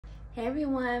Hey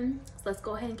everyone, so let's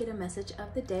go ahead and get a message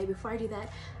of the day. Before I do that,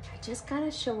 I just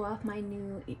gotta show off my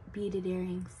new beaded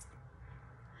earrings.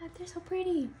 They're so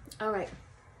pretty. All right,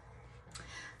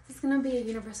 this is gonna be a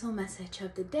universal message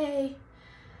of the day.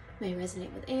 May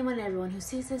resonate with anyone and everyone who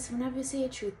sees this. Whenever you see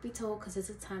it, truth be told, because it's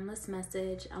a timeless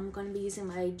message, I'm gonna be using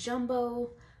my jumbo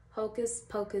hocus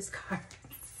pocus cards.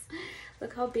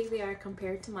 Look how big they are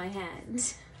compared to my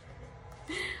hand.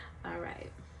 All right.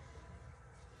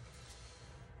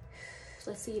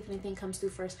 Let's see if anything comes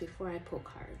through first before I pull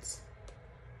cards.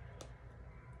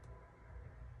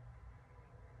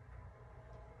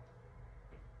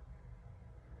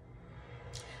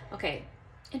 Okay,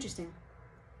 interesting.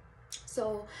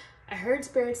 So I heard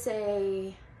Spirit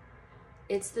say,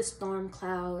 it's the storm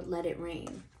cloud, let it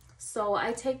rain. So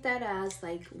I take that as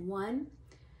like one.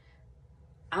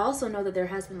 I also know that there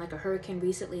has been like a hurricane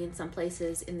recently in some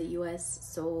places in the US.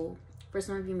 So for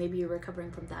some of you, maybe you're recovering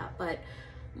from that. But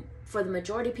for the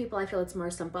majority of people, I feel it's more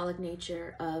symbolic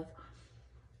nature of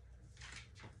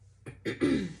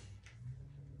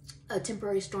a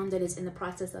temporary storm that is in the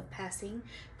process of passing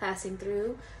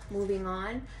through, moving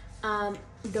on.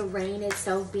 The rain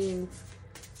itself being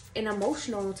an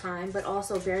emotional time, but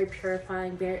also very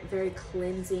purifying, very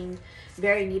cleansing,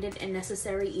 very needed and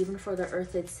necessary even for the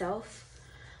earth itself,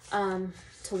 to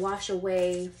wash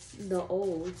away the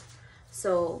old.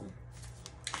 So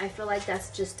I feel like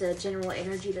that's just a general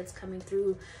energy that's coming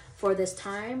through for this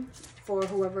time, for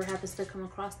whoever happens to come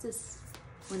across this,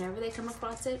 whenever they come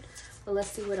across it. But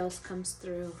let's see what else comes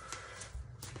through.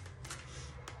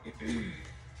 You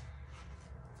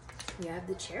have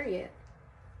the Chariot.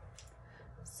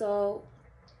 So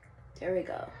there we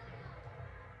go.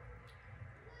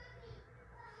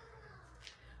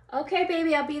 Okay,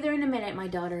 baby, I'll be there in a minute, my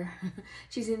daughter.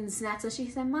 She's eating the snacks, so she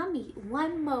said, Mommy,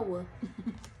 one more.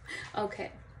 Okay.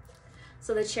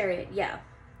 So the Chariot, yeah.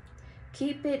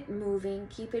 Keep it moving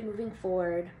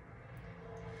forward.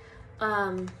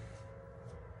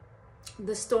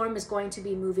 The storm is going to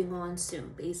be moving on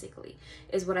soon, basically,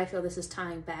 is what I feel this is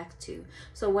tying back to.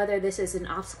 So whether this is an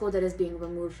obstacle that is being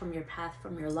removed from your path,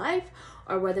 from your life,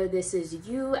 or whether this is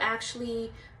you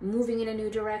actually moving in a new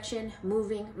direction,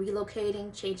 moving,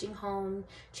 relocating, changing home,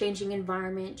 changing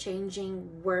environment,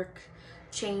 changing work,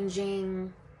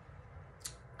 changing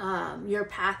your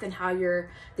path and how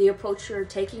the approach you're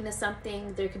taking to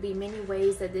something. There could be many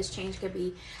ways that this change could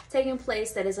be taking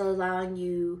place that is allowing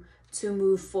you to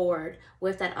move forward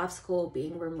with that obstacle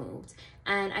being removed.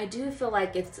 And I do feel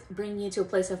like it's bringing you to a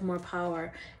place of more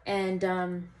power and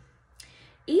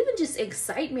even just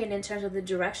excitement in terms of the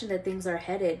direction that things are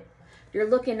headed. You're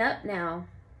looking up now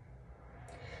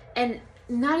and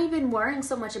not even worrying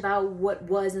so much about what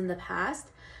was in the past.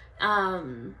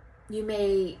 You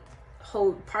may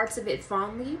hold parts of it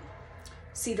fondly,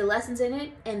 see the lessons in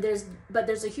it, and there's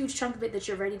a huge chunk of it that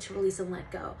you're ready to release and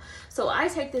let go. So I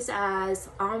take this as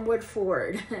onward,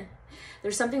 forward.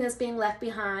 There's something that's being left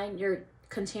behind. You're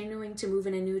continuing to move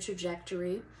in a new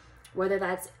trajectory, whether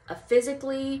that's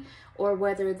physically or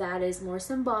whether that is more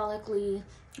symbolically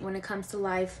when it comes to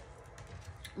life,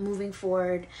 moving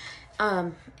forward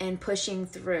and pushing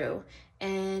through.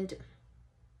 And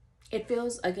it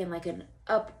feels, again, like an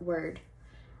upward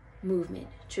movement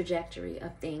trajectory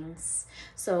of things.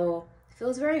 So it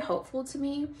feels very hopeful to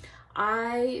me.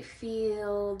 I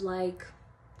feel like,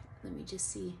 let me just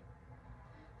see.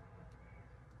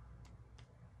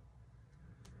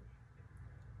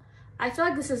 I feel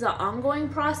like this is an ongoing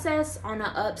process on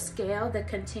an upscale that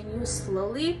continues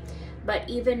slowly, but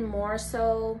even more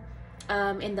so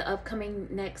in the upcoming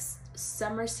next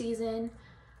summer season,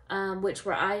 which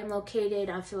where I am located,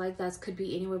 I feel like that could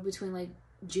be anywhere between like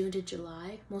June to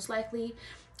July, most likely,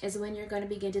 is when you're going to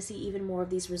begin to see even more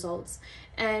of these results.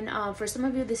 And for some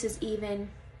of you, this is even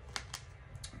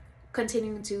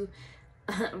continuing to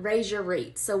raise your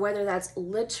rates. So whether that's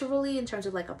literally in terms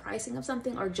of like a pricing of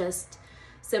something, or just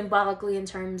symbolically in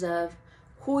terms of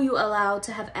who you allow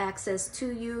to have access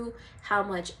to you, how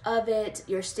much of it,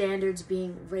 your standards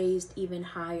being raised even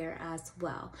higher as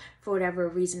well, for whatever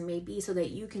reason may be, so that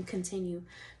you can continue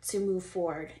to move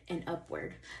forward and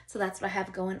upward. So that's what I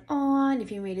have going on.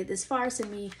 If you made it this far, send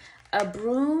me a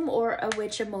broom or a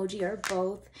witch emoji or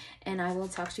both, and I will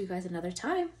talk to you guys another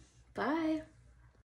time. Bye.